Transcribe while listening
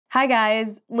Hi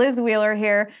guys, Liz Wheeler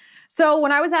here. So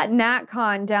when I was at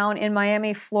NatCon down in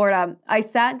Miami, Florida, I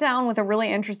sat down with a really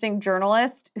interesting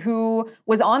journalist who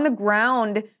was on the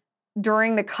ground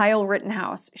during the Kyle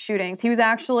Rittenhouse shootings.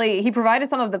 He provided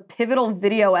some of the pivotal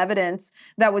video evidence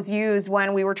that was used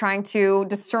when we were trying to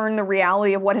discern the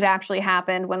reality of what had actually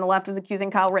happened when the left was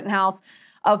accusing Kyle Rittenhouse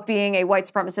of being a white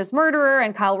supremacist murderer,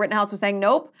 and Kyle Rittenhouse was saying,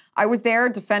 nope, I was there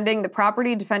defending the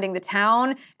property, defending the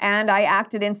town, and I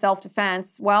acted in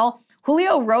self-defense. Well,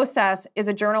 Julio Rosas is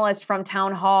a journalist from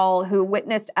Town Hall who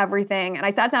witnessed everything, and I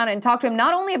sat down and talked to him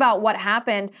not only about what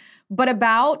happened, but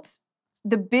about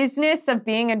the business of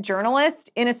being a journalist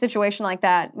in a situation like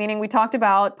that. Meaning we talked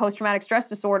about post-traumatic stress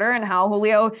disorder and how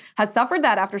Julio has suffered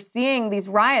that after seeing these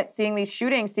riots, seeing these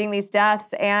shootings, seeing these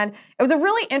deaths. And it was a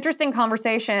really interesting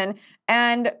conversation.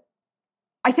 And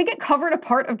I think it covered a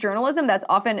part of journalism that's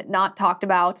often not talked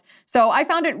about. So I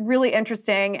found it really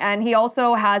interesting. And he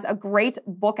also has a great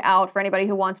book out for anybody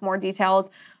who wants more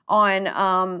details on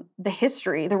the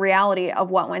history, the reality of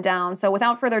what went down. So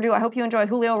without further ado, I hope you enjoy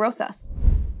Julio Rosas.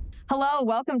 Hello,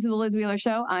 welcome to the Liz Wheeler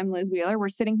Show. I'm Liz Wheeler. We're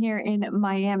sitting here in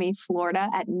Miami, Florida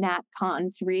at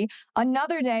NatCon 3.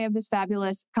 Another day of this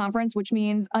fabulous conference, which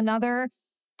means another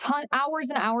hours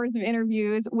and hours of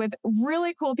interviews with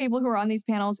really cool people who are on these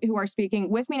panels who are speaking.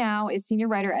 With me now is senior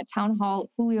writer at Town Hall,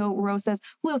 Julio Rosas.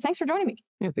 Julio, thanks for joining me.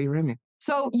 Yeah, thank you for having me.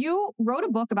 So you wrote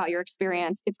a book about your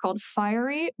experience. It's called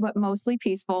Fiery, but Mostly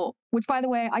Peaceful, which, by the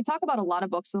way, I talk about a lot of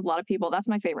books with a lot of people. That's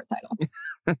my favorite title.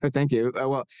 Thank you.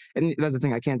 Well, and that's the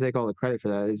thing. I can't take all the credit for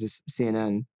that. It's just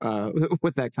CNN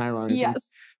with that timeline.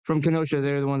 Yes. From Kenosha,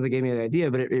 they're the ones that gave me the idea.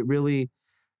 But it really,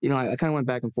 I kind of went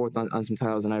back and forth on some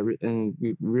titles, and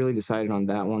we really decided on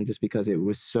that one just because it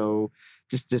was so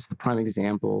just the prime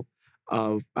example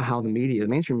of how the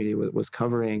mainstream media was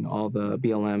covering all the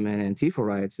BLM and Antifa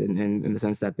riots in the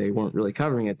sense that they weren't really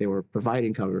covering it. They were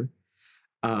providing cover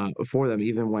for them,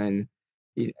 even when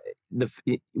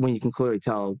when you can clearly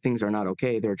tell things are not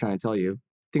okay. They're trying to tell you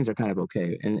things are kind of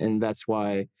okay. And that's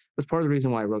why it was part of the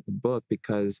reason why I wrote the book,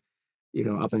 because,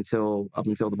 up until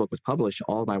the book was published,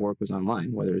 all of my work was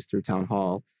online, whether it's through Town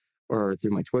Hall or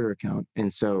through my Twitter account.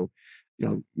 And so,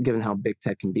 given how big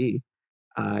tech can be,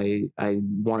 I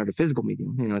wanted a physical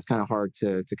medium. It's kind of hard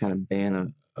to kind of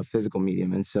ban a physical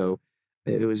medium. And so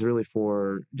it was really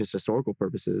for just historical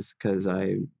purposes, because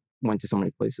I went to so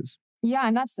many places. Yeah,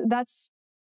 and that's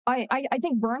I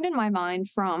think burned in my mind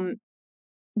from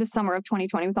the summer of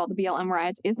 2020 with all the BLM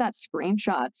riots is that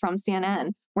screenshot from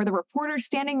CNN where the reporter's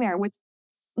standing there with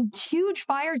huge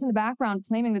fires in the background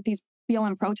claiming that these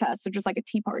BLM protests are just like a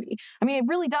tea party. I mean, it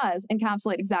really does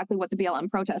encapsulate exactly what the BLM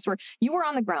protests were. You were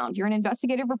on the ground. You're an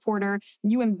investigative reporter.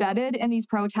 You embedded in these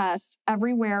protests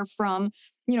everywhere from,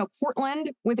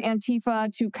 Portland with Antifa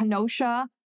to Kenosha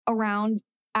around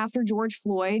after George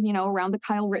Floyd, around the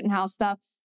Kyle Rittenhouse stuff.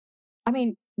 I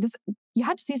mean, you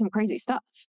had to see some crazy stuff.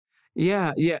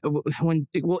 Yeah. And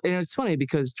it's funny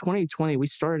because 2020, we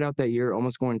started out that year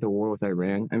almost going to war with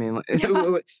Iran. I mean,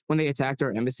 when they attacked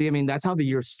our embassy, I mean, that's how the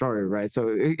year started, right?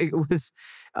 So it was,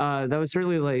 that was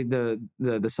certainly like the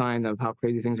sign of how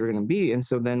crazy things were going to be. And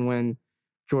so then when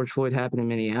George Floyd happened in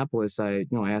Minneapolis, I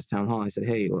asked Town Hall, I said,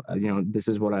 hey, this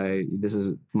is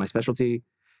my specialty,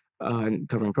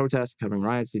 covering protests, covering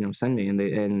riots, send me.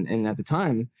 And at the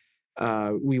time,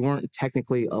 we weren't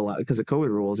technically allowed, because of COVID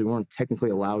rules, we weren't technically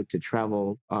allowed to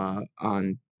travel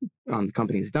on the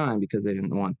company's dime because they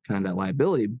didn't want kind of that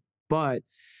liability. But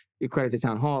you credit to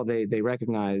Town Hall, they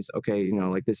recognize, okay,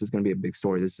 this is going to be a big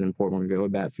story. This is important. We're going to go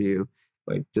to bat for you.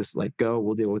 Just go.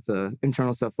 We'll deal with the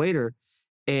internal stuff later.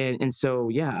 And so,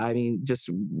 yeah, I mean, just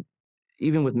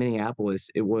even with Minneapolis,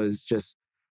 it was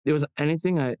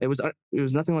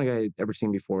nothing like I had ever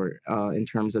seen before in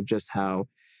terms of just how.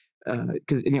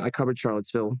 Because I covered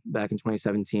Charlottesville back in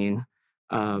 2017.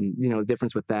 The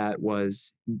difference with that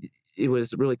was it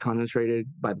was really concentrated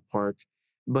by the park,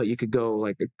 but you could go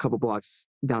like a couple blocks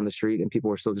down the street and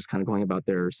people were still just kind of going about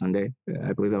their Sunday.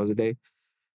 I believe that was the day.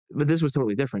 But this was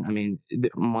totally different. I mean,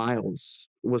 Miles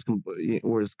was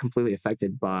completely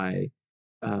affected by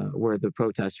where the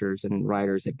protesters and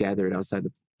rioters had gathered outside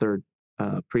the third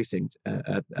precinct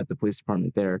at the police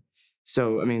department there.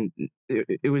 So, I mean,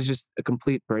 it was just a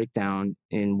complete breakdown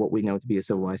in what we know to be a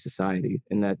civilized society.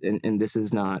 And this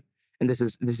is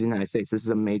the United States. This is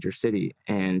a major city.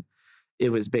 And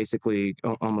it was basically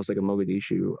almost like a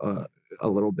Mogadishu a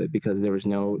little bit, because there was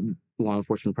no law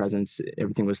enforcement presence.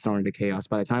 Everything was thrown into chaos.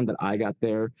 By the time that I got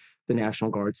there, the National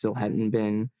Guard still hadn't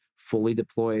been fully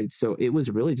deployed. So it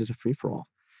was really just a free-for-all.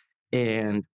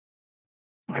 And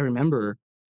I remember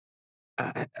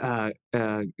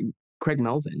Craig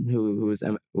Melvin, who was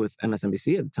with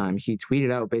MSNBC at the time, he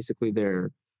tweeted out basically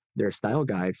their style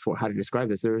guide for how to describe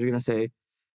this. They were going to say,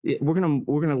 we're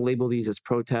gonna label these as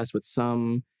protests with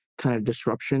some kind of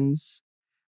disruptions,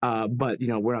 but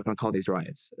we're not gonna call these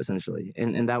riots, essentially.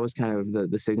 And that was kind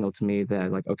of the signal to me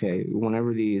that, like, okay,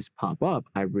 whenever these pop up,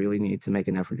 I really need to make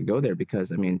an effort to go there,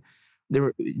 because I mean, there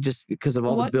were, just because of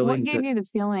all the buildings. What gave you the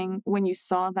feeling when you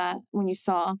saw from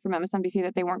MSNBC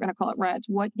that they weren't going to call it riots?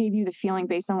 What gave you the feeling,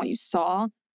 based on what you saw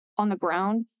on the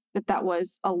ground, that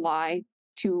was a lie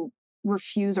to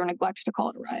refuse or neglect to call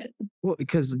it a riot? Well,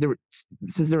 because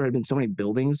since there had been so many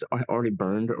buildings already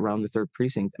burned around the 3rd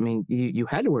precinct, I mean, you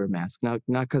had to wear a mask, not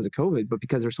because of COVID, but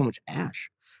because there's so much ash.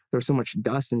 There's so much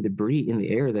dust and debris in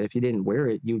the air that if you didn't wear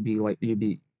it, you'd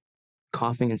be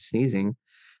coughing and sneezing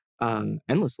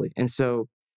endlessly. And so,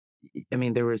 I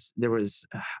mean, there were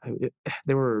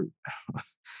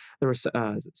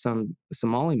some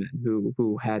Somali men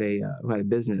who had a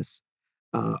business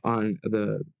on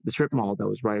the strip mall that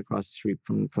was right across the street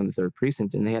from the 3rd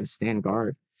precinct, and they had to stand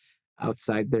guard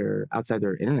outside their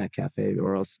internet cafe,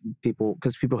 or else people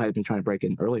had been trying to break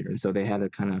in earlier, and so they had to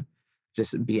kind of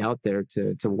just be out there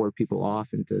to ward people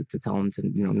off and to tell them to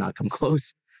not come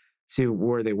close to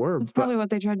where they were. It's probably what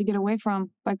they tried to get away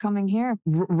from by coming here.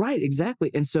 Right,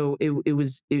 exactly. And so it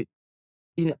was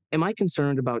am I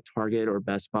concerned about Target or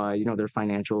Best Buy, their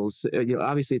financials?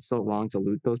 Obviously it's still wrong to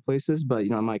loot those places, but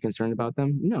am I concerned about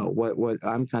them? No. What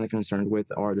I'm kind of concerned with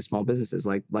are the small businesses,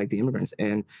 like the immigrants.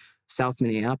 And South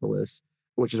Minneapolis,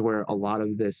 which is where a lot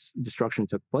of this destruction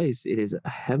took place, it is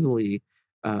heavily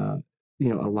a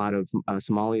lot of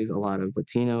Somalis, a lot of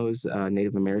Latinos,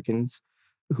 Native Americans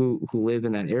who live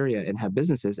in that area and have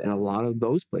businesses, and a lot of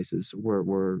those places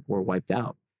were wiped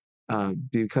out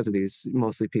because of these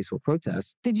mostly peaceful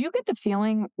protests. Did you get the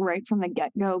feeling right from the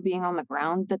get-go, being on the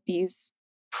ground, that these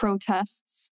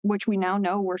protests, which we now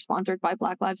know were sponsored by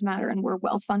Black Lives Matter and were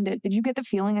well-funded, did you get the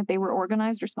feeling that they were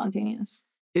organized or spontaneous?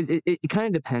 It kind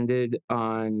of depended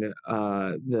on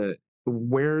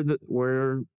where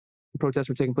protests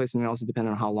were taking place, and it also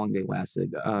depended on how long they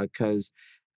lasted. Because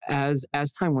as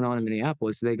time went on in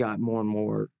Minneapolis, they got more and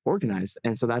more organized,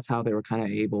 and so that's how they were kind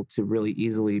of able to really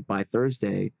easily, by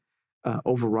Thursday,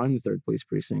 overrun the 3rd police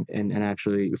precinct and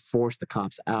actually force the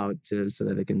cops out so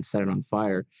that they can set it on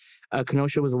fire.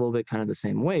 Kenosha was a little bit kind of the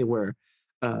same way, where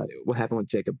what happened with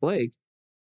Jacob Blake,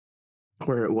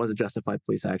 where it was a justified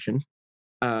police action,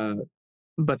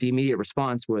 but the immediate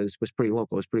response was pretty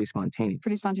local. It was pretty spontaneous.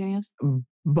 Pretty spontaneous.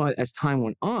 But as time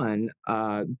went on,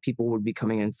 people would be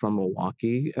coming in from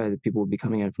Milwaukee. People would be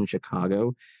coming in from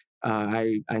Chicago.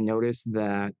 I noticed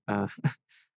that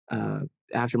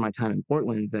after my time in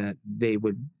Portland, that they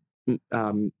would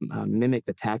mimic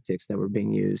the tactics that were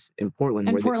being used in Portland.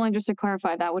 And Portland, just to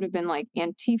clarify, that would have been like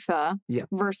Antifa, yeah,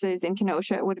 versus in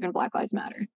Kenosha, it would have been Black Lives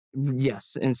Matter.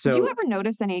 Yes. And so, did you ever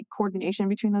notice any coordination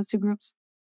between those two groups?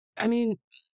 I mean,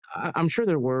 I'm sure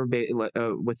there were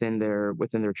within their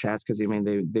chats, because I mean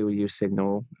they would use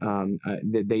Signal.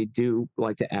 They do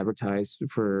like to advertise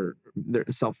for their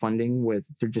self-funding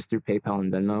through PayPal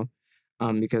and Venmo,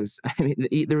 because I mean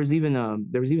there was even a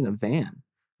van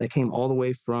that came all the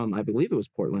way from, I believe it was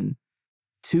Portland,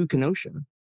 to Kenosha,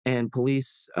 and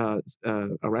police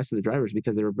arrested the drivers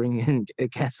because they were bringing in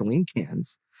gasoline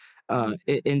cans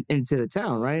into the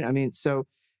town. Right? I mean, so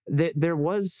there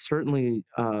was certainly.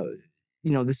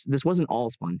 This wasn't all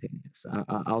spontaneous.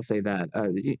 I'll say that.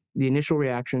 The initial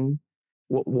reaction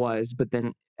was, but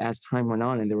then as time went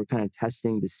on and they were kind of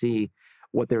testing to see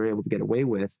what they were able to get away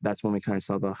with, that's when we kind of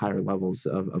saw the higher levels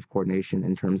of coordination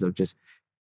in terms of just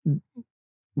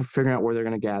figuring out where they're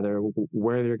going to gather,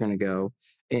 where they're going to go.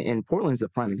 And Portland's a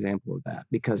prime example of that,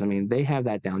 because, I mean, they have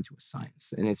that down to a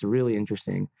science. And it's really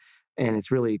interesting. And it's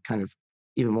really kind of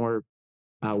even more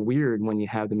weird when you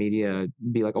have the media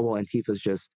be like, oh, well, Antifa's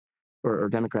just, or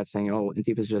Democrats saying, "Oh,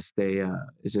 Antifa is just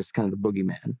is just kind of the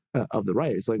boogeyman of the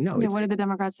right." It's like, no. Yeah, what did the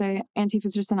Democrats say? Antifa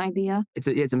is just an idea. It's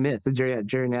a myth. Jerry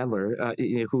Nadler,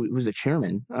 who's a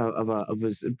chairman of a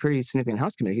pretty significant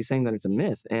House committee, he's saying that it's a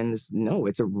myth, and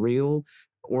it's a real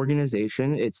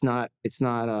organization. It's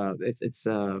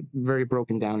very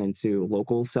broken down into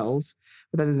local cells,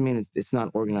 but that doesn't mean it's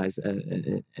not organized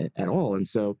at all. And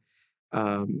so,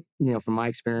 from my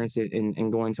experience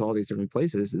in going to all these different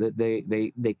places, that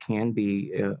they can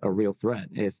be a real threat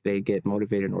if they get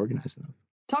motivated and organized enough.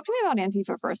 Talk to me about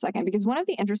Antifa for a second, because one of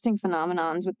the interesting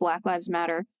phenomenons with Black Lives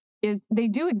Matter is they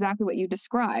do exactly what you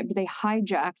described. They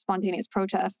hijack spontaneous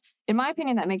protest. In my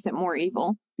opinion, that makes it more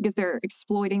evil, because they're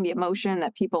exploiting the emotion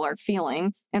that people are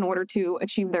feeling in order to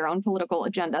achieve their own political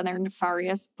agenda, their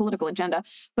nefarious political agenda.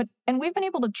 And we've been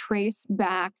able to trace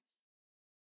back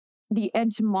the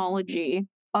etymology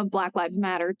of Black Lives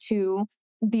Matter to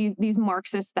these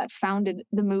Marxists that founded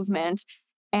the movement.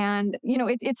 And, you know,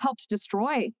 it's helped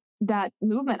destroy that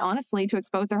movement, honestly, to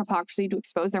expose their hypocrisy, to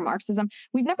expose their Marxism.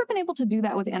 We've never been able to do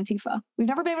that with Antifa. We've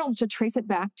never been able to trace it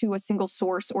back to a single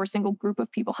source or a single group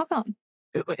of people. How come?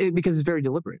 Because it's very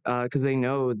deliberate. Because they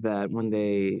know that when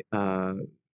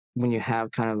you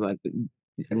have kind of a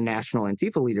national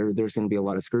Antifa leader, there's going to be a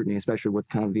lot of scrutiny, especially with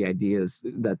kind of the ideas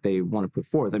that they want to put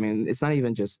forth. I mean, it's not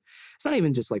even just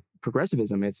like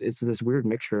progressivism. It's this weird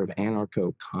mixture of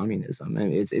anarcho-communism,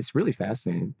 and it's really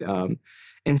fascinating.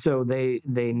 And so they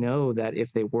know that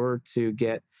if they were to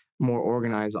get more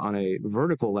organized on a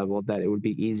vertical level, that it would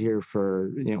be easier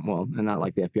for, you know, well, and not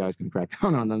like the FBI is going to crack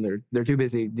down on them. They're too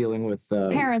busy dealing with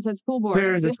parents at school boards.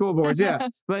 Parents at school boards, yeah.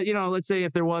 But, you know, let's say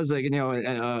if there was, like, you know,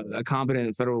 a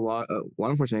competent federal law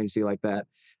enforcement agency like that.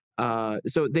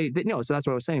 So they no, so that's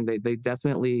what I was saying. They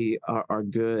definitely are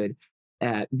good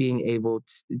at being able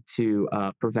to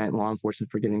prevent law enforcement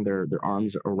from getting their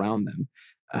arms around them.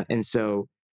 And so,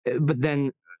 but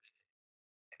then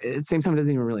at the same time, it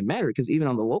doesn't even really matter, because even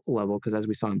on the local level, because as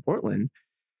we saw in Portland,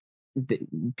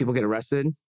 people get arrested,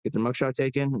 get their mugshot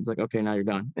taken. It's like, okay, now you're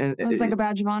done. And it's like a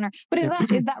badge of honor. But is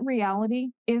that reality?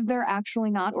 Is there actually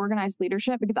not organized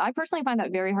leadership? Because I personally find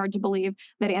that very hard to believe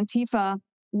that Antifa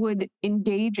would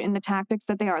engage in the tactics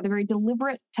that they are, the very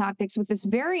deliberate tactics with this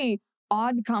very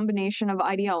odd combination of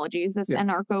ideologies, this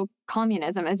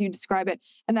anarcho-communism, as you describe it,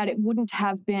 and that it wouldn't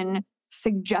have been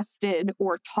suggested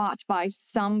or taught by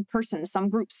some person, some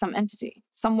group, some entity,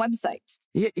 some website.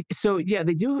 Yeah. So yeah,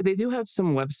 they do have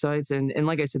some websites, and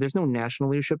like I said, there's no national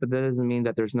leadership, but that doesn't mean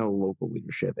that there's no local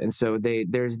leadership. And so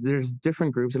there's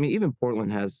different groups. I mean, even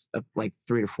Portland has like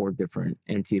 3 to 4 different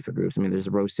Antifa groups. I mean, there's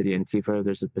a Rose City Antifa,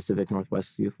 there's a Pacific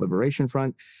Northwest Youth Liberation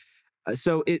Front.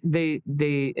 So they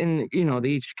and you know, they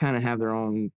each kind of have their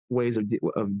own ways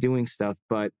of doing stuff,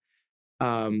 but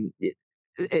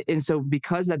and so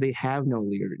because that they have no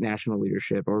national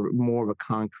leadership or more of a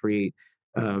concrete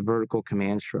vertical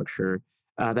command structure,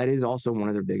 that is also one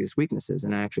of their biggest weaknesses.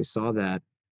 And I actually saw that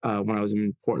when I was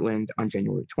in Portland on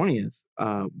January 20th,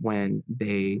 when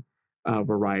they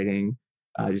were rioting,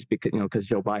 just because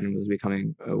Joe Biden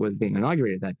was being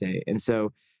inaugurated that day. And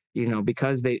so, you know,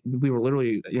 because we were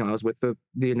literally, you know, I was with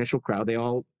the initial crowd. They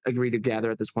all agreed to gather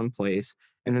at this one place,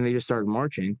 and then they just started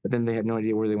marching, but then they had no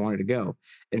idea where they wanted to go.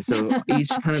 And so each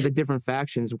kind of the different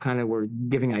factions kind of were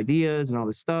giving ideas and all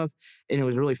this stuff. And it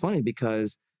was really funny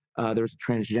because there was a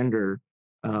transgender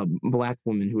Black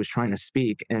woman who was trying to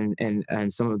speak, and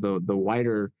some of the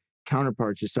whiter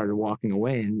counterparts just started walking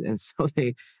away, and so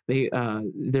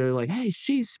they're like, hey,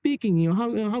 she's speaking, you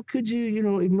know, how could you, you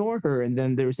know, ignore her? And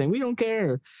then they were saying, we don't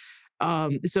care.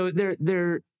 So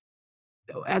they're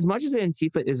as much as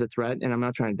Antifa is a threat, and I'm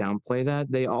not trying to downplay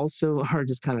that, they also are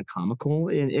just kind of comical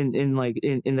in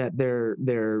that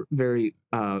they're very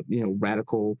you know,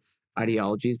 radical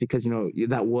ideologies, because, you know,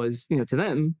 that was, you know,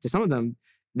 to some of them,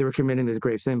 they were committing this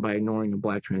grave sin by ignoring a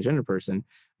Black transgender person,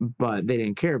 but they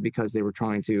didn't care because they were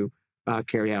trying to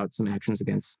carry out some actions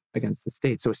against the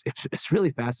state. So it's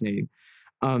really fascinating.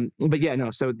 But yeah,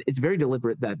 no. So it's very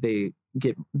deliberate that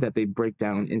they break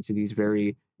down into these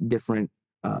very different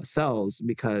cells,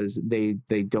 because they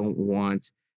don't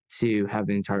want to have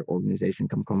the entire organization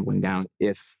come crumbling down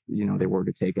if, you know, they were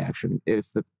to take action,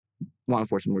 if the law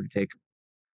enforcement were to take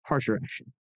harsher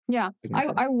action. Yeah,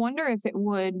 I wonder if it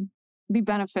would be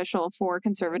beneficial for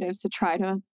conservatives to try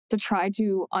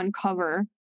to uncover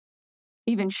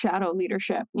even shadow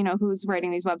leadership, you know, who's writing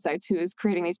these websites, who's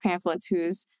creating these pamphlets,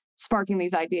 who's sparking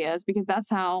these ideas, because that's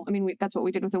how, I mean, that's what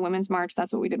we did with the Women's March.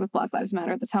 That's what we did with Black Lives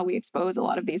Matter. That's how we expose a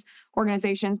lot of these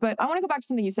organizations. But I want to go back to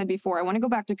something you said before. I want to go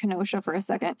back to Kenosha for a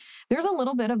second. There's a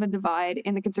little bit of a divide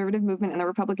in the conservative movement and the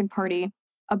Republican Party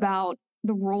about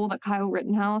the role that Kyle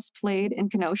Rittenhouse played in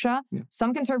Kenosha. Yeah.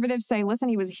 Some conservatives say, listen,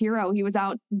 he was a hero. He was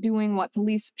out doing what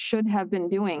police should have been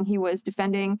doing. He was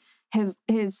defending his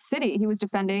city. He was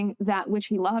defending that which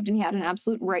he loved, and he had an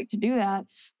absolute right to do that.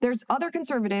 There's other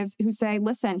conservatives who say,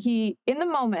 listen, in the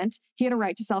moment, he had a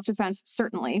right to self-defense,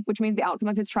 certainly, which means the outcome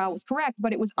of his trial was correct,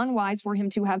 but it was unwise for him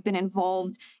to have been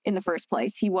involved in the first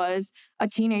place. He was a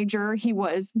teenager. He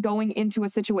was going into a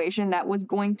situation that was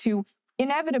going to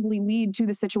inevitably lead to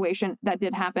the situation that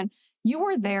did happen. You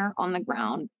were there on the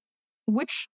ground.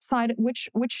 Which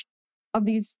of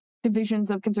these divisions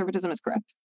of conservatism is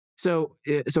correct? So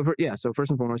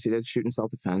first and foremost, he did shoot in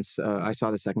self-defense. I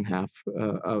saw the second half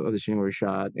of the shooting where he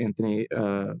shot Anthony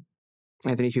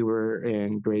Huber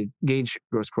and Gage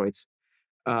Grosskreutz.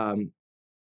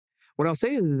 What I'll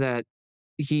say is that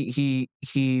he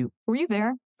Were you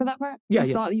there for that part? Yeah,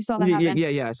 You saw that happen?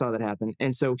 Yeah, I saw that happen.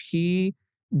 And so he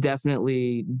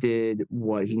definitely did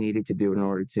what he needed to do in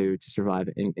order to survive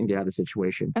and get out of the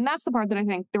situation. And that's the part that I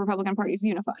think the Republican Party is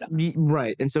unified on.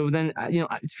 Right. And so then,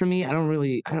 for me, I don't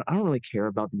really care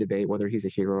about the debate, whether he's a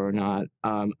hero or not.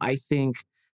 I think,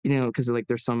 because like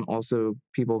there's some also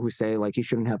people who say like he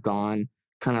shouldn't have gone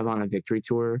kind of on a victory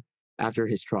tour after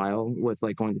his trial with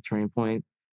like going to Turning Point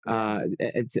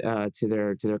to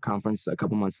their conference a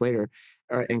couple months later,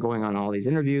 and going on all these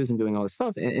interviews and doing all this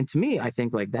stuff. And to me, I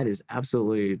think like that is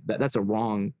absolutely that's a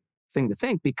wrong thing to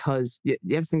think, because you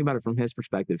have to think about it from his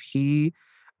perspective. He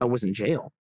was in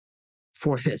jail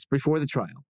for this before the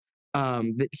trial.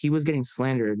 He was getting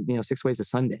slandered, 6 ways to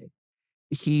Sunday.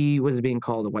 He was being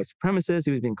called a white supremacist.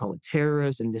 He was being called a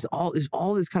terrorist, and there's all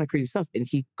this kind of crazy stuff. And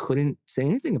he couldn't say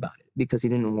anything about it because he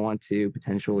didn't want to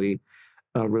potentially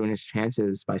ruin his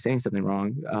chances by saying something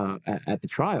wrong at the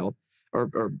trial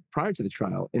or prior to the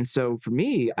trial. And so for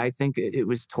me, I think it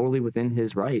was totally within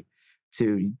his right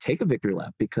to take a victory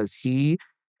lap, because he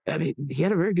had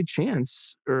a very good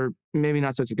chance, or maybe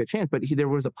not such a good chance, but there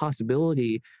was a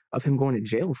possibility of him going to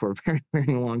jail for a very,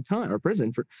 very long time, or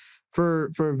prison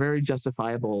for a very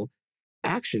justifiable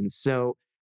action. So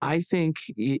I think,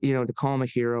 to call him a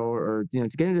hero, or, to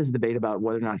get into this debate about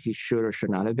whether or not he should or should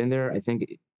not have been there, I think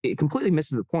it completely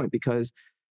misses the point, because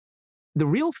the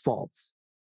real fault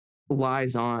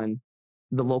lies on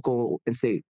the local and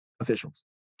state officials.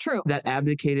 True. That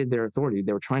abdicated their authority.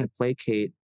 They were trying to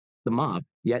placate the mob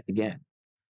yet again.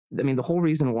 The whole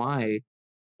reason why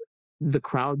the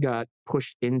crowd got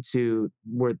pushed into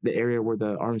the area where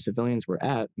the armed civilians were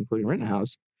at, including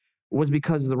Rittenhouse, was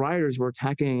because the rioters were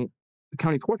attacking the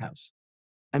county courthouse.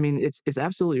 It's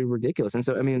absolutely ridiculous. And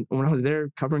so, when I was there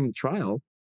covering the trial,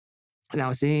 and I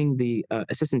was seeing the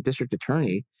assistant district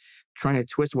attorney trying to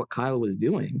twist what Kyle was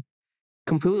doing,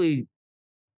 completely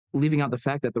leaving out the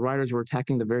fact that the rioters were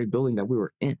attacking the very building that we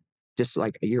were in just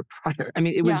like a year prior.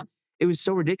 It was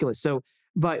so ridiculous. So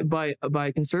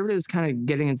by conservatives kind of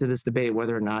getting into this debate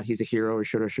whether or not he's a hero or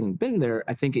should or shouldn't have been there,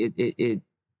 I think it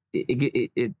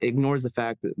ignores the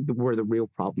fact that where the real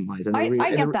problem lies. And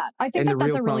I get that. I think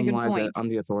that's a really good point. On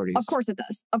the authorities. Of course it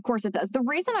does. Of course it does. The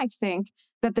reason I think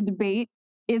that the debate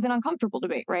is an uncomfortable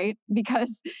debate, right?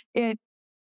 Because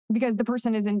the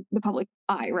person is in the public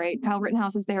eye, right? Kyle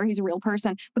Rittenhouse is there. He's a real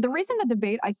person. But the reason the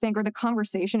debate, I think, or the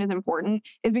conversation is important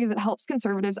is because it helps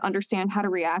conservatives understand how to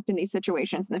react in these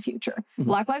situations in the future. Mm-hmm.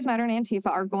 Black Lives Matter and Antifa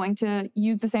are going to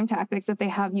use the same tactics that they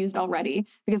have used already,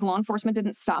 because law enforcement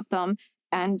didn't stop them,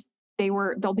 and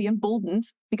they'll be emboldened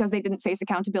because they didn't face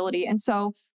accountability. And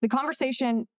so the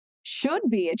conversation should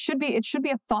be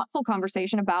a thoughtful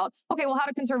conversation about, okay, well, how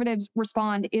do conservatives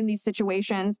respond in these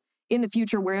situations in the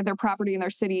future where their property and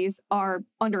their cities are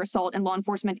under assault and law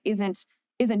enforcement isn't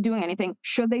doing anything?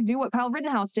 Should they do what Kyle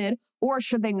Rittenhouse did, or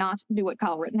should they not do what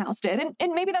Kyle Rittenhouse did?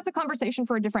 And maybe that's a conversation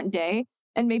for a different day,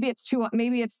 and maybe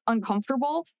it's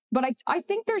uncomfortable, but I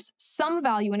think there's some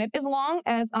value in it, as long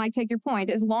as, and I take your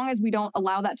point, as long as we don't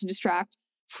allow that to distract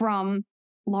from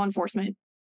law enforcement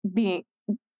being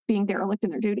derelict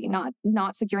in their duty,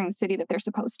 not securing the city that they're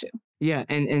supposed to. Yeah,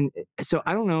 and so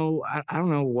I don't know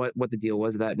what the deal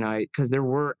was that night, because there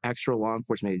were extra law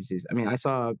enforcement agencies. I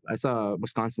saw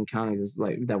Wisconsin counties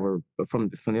that were from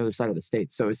the other side of the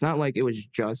state. So it's not like it was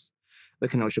just the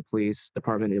Kenosha Police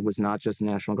Department. It was not just the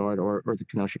National Guard or the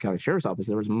Kenosha County Sheriff's Office.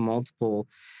 There was multiple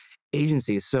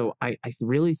agencies. So I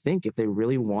really think if they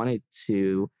really wanted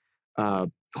to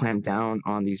clamp down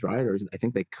on these rioters, I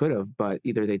think they could have, but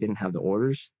either they didn't have the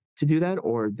orders to do that,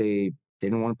 or they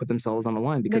didn't want to put themselves on the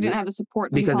line because they didn't have the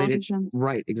support of the politicians.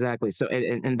 Right, exactly. So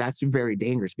and that's very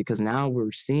dangerous, because now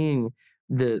we're seeing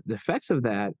the effects of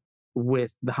that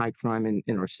with the high crime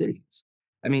in our cities.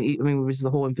 It was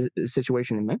the whole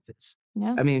situation in Memphis.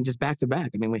 Yeah. Just back to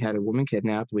back. We had a woman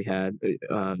kidnapped. We had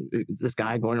this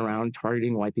guy going around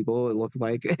targeting white people, it looked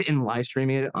like, and live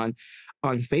streaming it on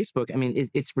Facebook.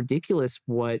 It's ridiculous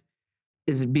what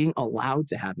is being allowed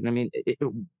to happen.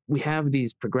 We have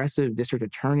these progressive district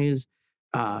attorneys.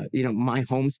 My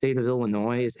home state of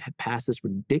Illinois has passed this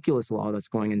ridiculous law that's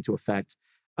going into effect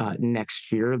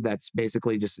next year. That's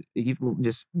basically just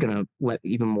going to let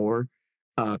even more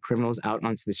criminals out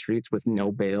onto the streets with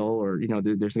no bail, or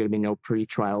there's going to be no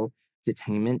pre-trial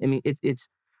detainment.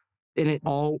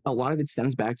 A lot of it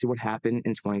stems back to what happened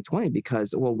in 2020,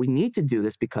 because, well, we need to do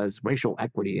this because racial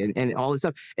equity and all this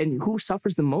stuff. And who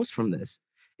suffers the most from this?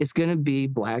 It's going to be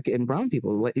Black and brown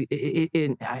people.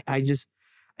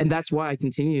 And that's why I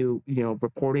continue,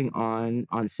 reporting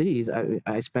on cities.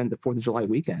 I spent the 4th of July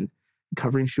weekend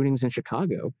covering shootings in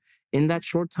Chicago. In that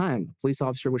short time, a police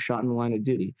officer was shot in the line of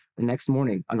duty. The next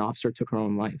morning, an officer took her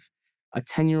own life. A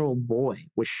 10-year-old boy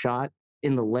was shot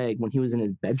in the leg when he was in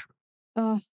his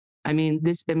bedroom.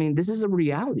 This is a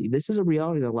reality. This is a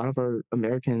reality that a lot of our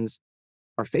Americans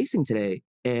are facing today.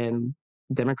 And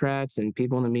Democrats and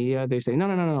people in the media, they say,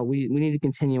 no, we need to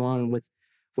continue on with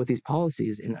these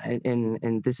policies.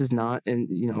 And this is not, and,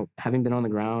 having been on the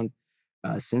ground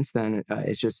since then,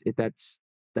 that's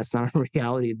not a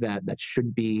reality that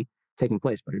should be taking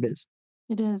place, but it is.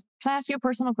 It is. Can I ask you a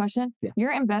personal question? Yeah.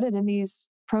 You're embedded in these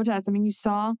protests. I mean, you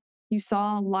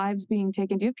saw lives being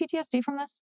taken. Do you have PTSD from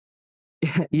this?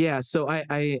 Yeah. So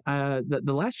the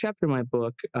last chapter of my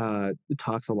book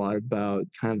talks a lot about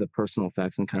kind of the personal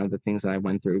effects and kind of the things that I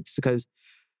went through, because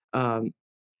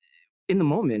in the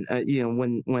moment,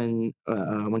 when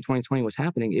 2020 was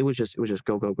happening, it was just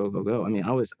go, go, go, go, go. I mean,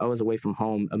 I was away from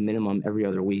home a minimum every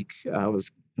other week. I was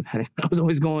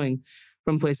always going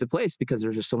from place to place because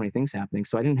there's just so many things happening.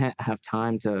 So I didn't have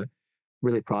time to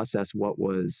really process what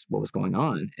was going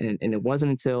on. And it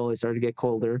wasn't until it started to get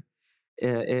colder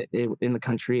in the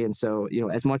country. And so,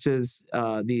 as much as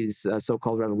these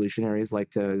so-called revolutionaries like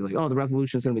to the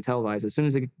revolution is going to be televised, as soon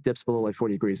as it dips below like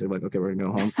 40 degrees, they're like, okay, we're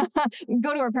going to go home.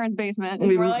 Go to our parents' basement.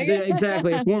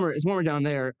 Exactly. It's warmer down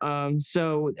there.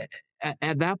 So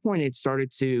at that point, it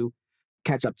started to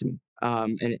catch up to me.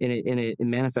 And it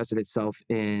manifested itself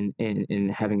in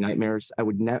having nightmares. I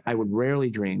would rarely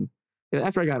dream.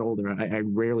 After I got older, I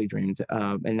rarely dreamed.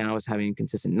 And now I was having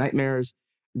consistent nightmares,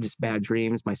 just bad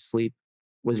dreams. My sleep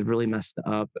was really messed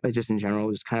up. Just in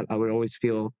general, I would always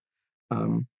feel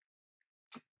on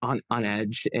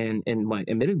edge. And like,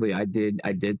 admittedly, I did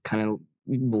kind of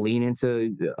lean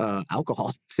into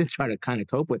alcohol to try to kind of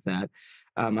cope with that.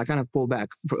 I kind of pulled back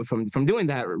from doing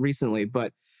that recently,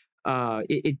 but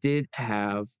it did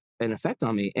have an effect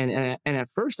on me. And at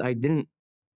first, I didn't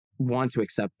want to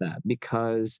accept that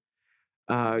because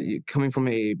coming from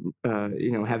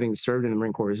having served in the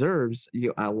Marine Corps Reserves,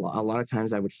 a lot of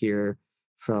times I would hear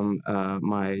from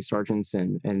my sergeants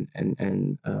and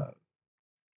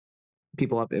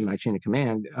people up in my chain of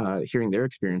command, hearing their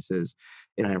experiences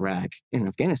in Iraq and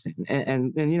Afghanistan.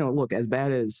 And look, as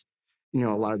bad as, a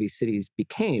lot of these cities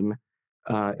became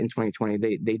in 2020,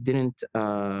 they didn't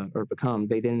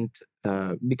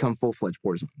become full-fledged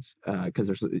war zones,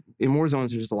 because in war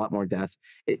zones, there's just a lot more death.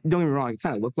 Don't get me wrong, it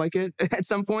kind of looked like it at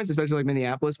some points, especially like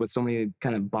Minneapolis with so many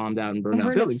kind of bombed out and burned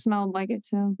out buildings. It smelled like it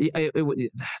too. Yeah,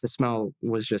 the smell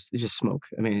was just smoke.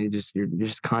 I mean, you're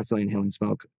just constantly inhaling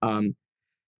smoke.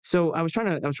 So I was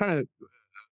trying to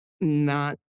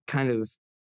not kind of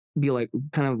be like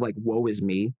woe is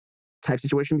me type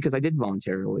situation, because I did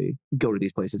voluntarily go to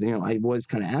these places. I was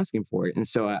kind of asking for it. And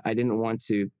so I didn't want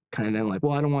to kind of then I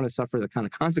don't want to suffer the kind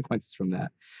of consequences from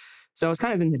that. So I was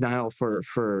kind of in denial for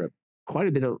quite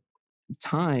a bit of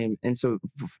time. And so,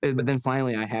 but then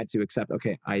finally I had to accept,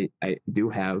 okay, I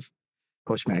do have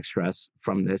post-traumatic stress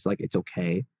from this. Like, it's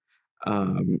okay.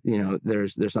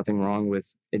 There's nothing wrong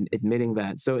with admitting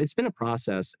that. So it's been a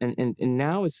process. And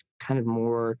now it's kind of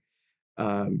more,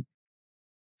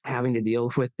 having to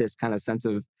deal with this kind of sense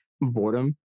of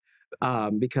boredom,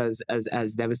 because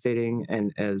as devastating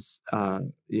and as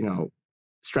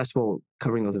stressful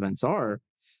covering those events are,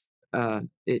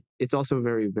 it's also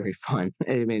very, very fun.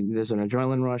 I mean, there's an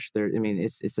adrenaline rush there. I mean,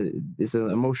 it's an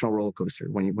emotional roller coaster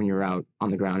when you're out on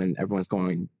the ground and everyone's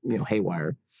going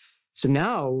haywire. So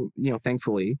now,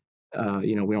 thankfully,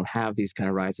 we don't have these kind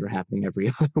of riots that are happening every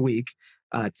other week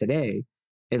today.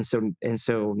 And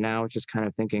so now it's just kind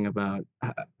of thinking about,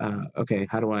 okay,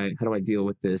 how do I deal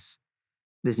with this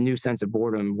new sense of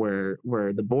boredom where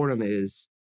the boredom is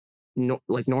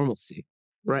like normalcy,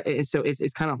 right? And so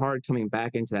it's kind of hard coming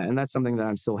back into that, and that's something that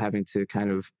I'm still having to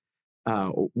kind of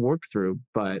work through.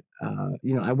 But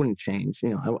I wouldn't change.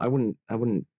 I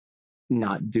wouldn't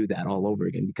not do that all over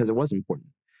again, because it was important.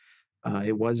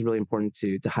 It was really important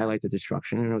to highlight the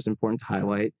destruction, and it was important to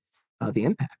highlight the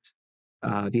impact.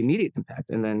 The immediate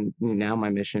impact. And then now my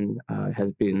mission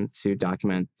has been to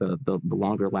document the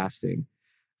longer lasting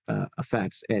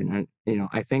effects. And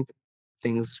I think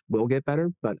things will get better,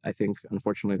 but I think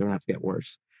unfortunately they're going to have to get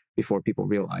worse before people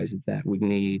realize that we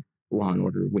need law and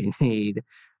order. We need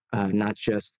not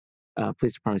just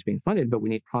police departments being funded, but we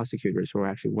need prosecutors who are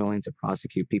actually willing to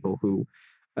prosecute people who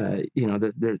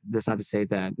that's not to say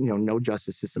that no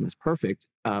justice system is perfect,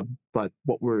 but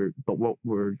what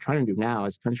we're trying to do now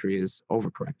as a country is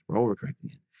overcorrect. We're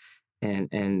overcorrecting it,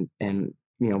 and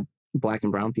Black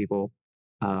and brown people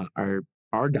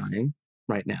are dying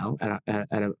right now at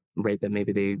a rate that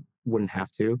maybe they wouldn't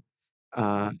have to,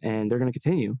 and they're going to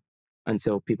continue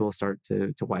until people start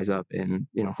to wise up, and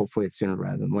hopefully it's sooner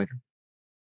rather than later.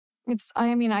 It's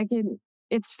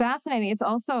fascinating. It's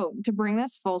also, to bring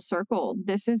this full circle,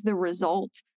 this is the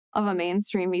result of a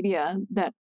mainstream media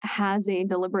that has a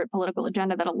deliberate political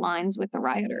agenda that aligns with the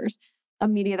rioters, a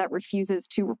media that refuses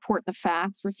to report the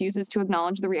facts, refuses to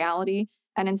acknowledge the reality,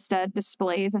 and instead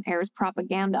displays and airs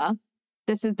propaganda.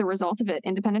 This is the result of it.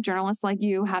 Independent journalists like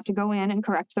you have to go in and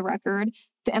correct the record.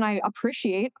 And I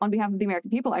appreciate, on behalf of the American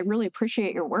people, I really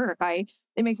appreciate your work.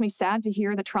 It makes me sad to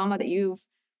hear the trauma that you've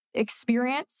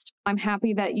experienced. I'm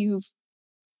happy that you've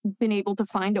been able to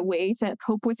find a way to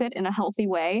cope with it in a healthy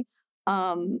way.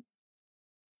 But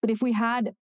if we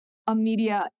had a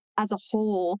media as a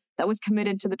whole that was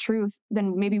committed to the truth,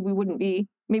 then maybe we wouldn't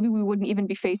even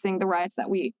be facing the riots that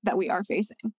we are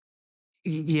facing.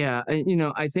 Yeah,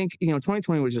 I think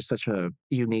 2020 was just such a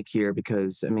unique year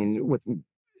because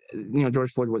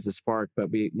George Floyd was the spark,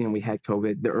 but we had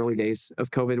COVID, the early days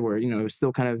of COVID, where it was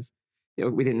still kind of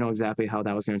we didn't know exactly how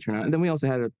that was going to turn out, and then we also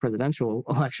had a presidential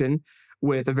election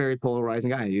with a very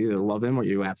polarizing guy. You either love him or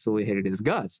you absolutely hated his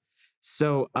guts.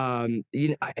 So I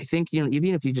think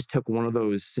even if you just took one of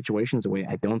those situations away,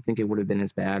 I don't think it would have been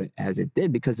as bad as it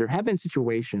did, because there have been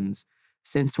situations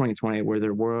since 2020 where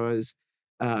there was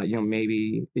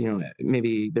maybe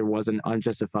there was an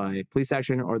unjustified police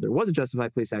action, or there was a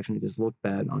justified police action that just looked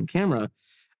bad on camera.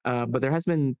 But there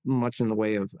hasn't been much in the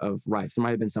way of riots. There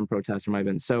might have been some protests. There might have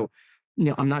been. So,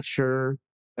 I'm not sure.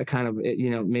 I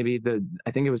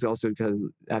think it was also because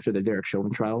after the Derek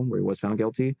Chauvin trial, where he was found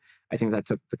guilty, I think that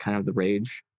took the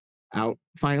rage out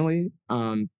finally.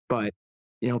 But kind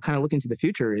of looking to the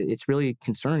future, it's really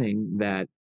concerning that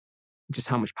just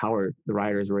how much power the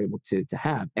rioters were able to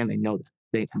have, and they know that.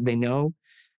 They know.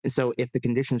 And so if the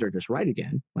conditions are just right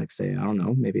again, like say, I don't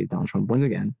know, maybe Donald Trump wins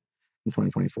again in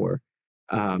 2024,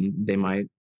 they might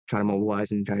try to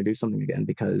mobilize and try to do something again,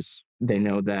 because they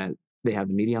know that they have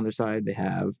the media on their side. They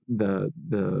have the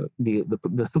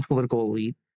political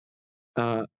elite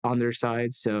on their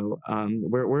side. So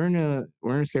we're in a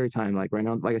scary time. Like right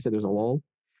now, like I said, there's a lull,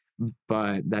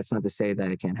 but that's not to say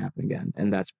that it can't happen again.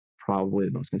 And that's probably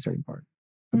the most concerning part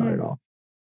about it all.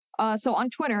 So on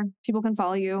Twitter, people can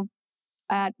follow you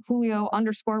at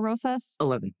Julio_Rosas.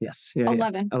 11, yes. Yeah,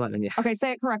 11. Yeah. 11, yeah. Okay,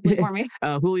 say it correctly for me.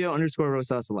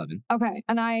 Julio_Rosas 11. Okay,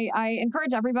 and I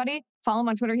encourage everybody, follow him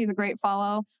on Twitter. He's a great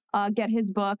follow. Get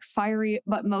his book, Fiery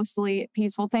but Mostly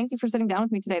Peaceful. Thank you for sitting down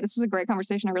with me today. This was a great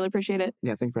conversation. I really appreciate it.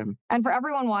 Yeah, thanks for having me. And for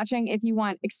everyone watching, if you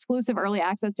want exclusive early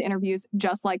access to interviews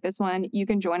just like this one, you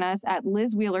can join us at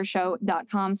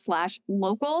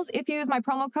lizwheelershow.com/locals. If you use my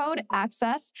promo code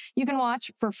ACCESS, you can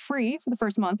watch for free for the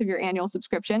first month of your annual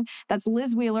subscription. That's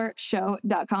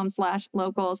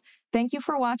lizwheelershow.com/locals. Thank you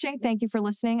for watching. Thank you for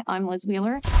listening. I'm Liz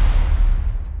Wheeler.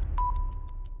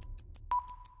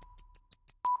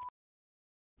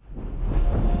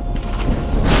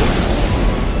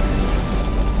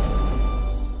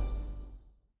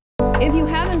 If you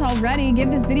haven't already, give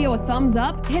this video a thumbs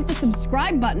up, hit the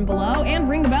subscribe button below, and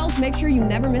ring the bell to make sure you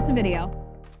never miss a video.